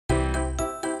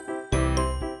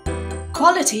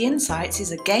Quality Insights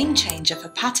is a game changer for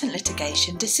patent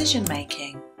litigation decision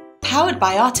making. Powered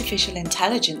by artificial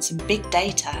intelligence and big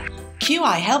data,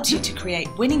 QI helps you to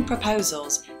create winning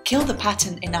proposals, kill the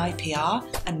patent in IPR,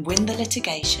 and win the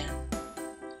litigation.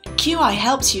 QI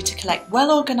helps you to collect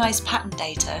well-organized patent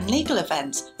data and legal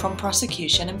events from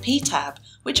prosecution and PTAB,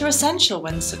 which are essential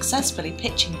when successfully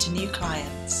pitching to new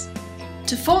clients.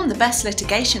 To form the best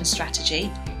litigation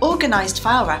strategy, organized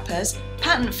file wrappers,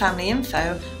 patent family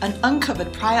info, and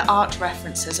uncovered prior art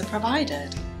references are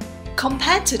provided.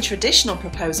 Compared to traditional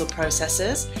proposal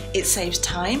processes, it saves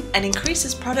time and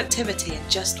increases productivity in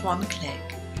just one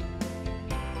click.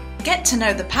 Get to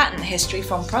know the patent history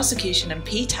from prosecution and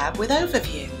PTAB with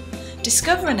Overview.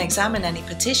 Discover and examine any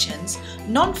petitions,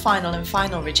 non-final and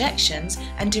final rejections,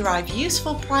 and derive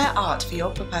useful prior art for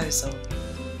your proposal.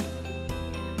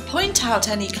 Point out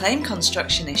any claim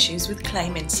construction issues with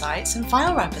Claim Insights and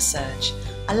File Wrapper Search,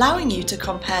 allowing you to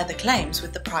compare the claims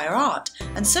with the prior art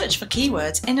and search for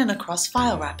keywords in and across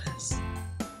file wrappers.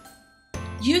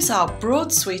 Use our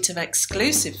broad suite of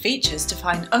exclusive features to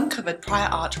find uncovered prior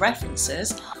art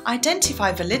references,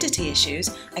 identify validity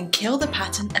issues, and kill the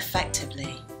patent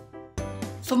effectively.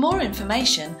 For more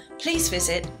information, please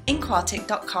visit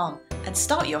InQuartik.com and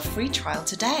start your free trial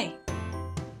today.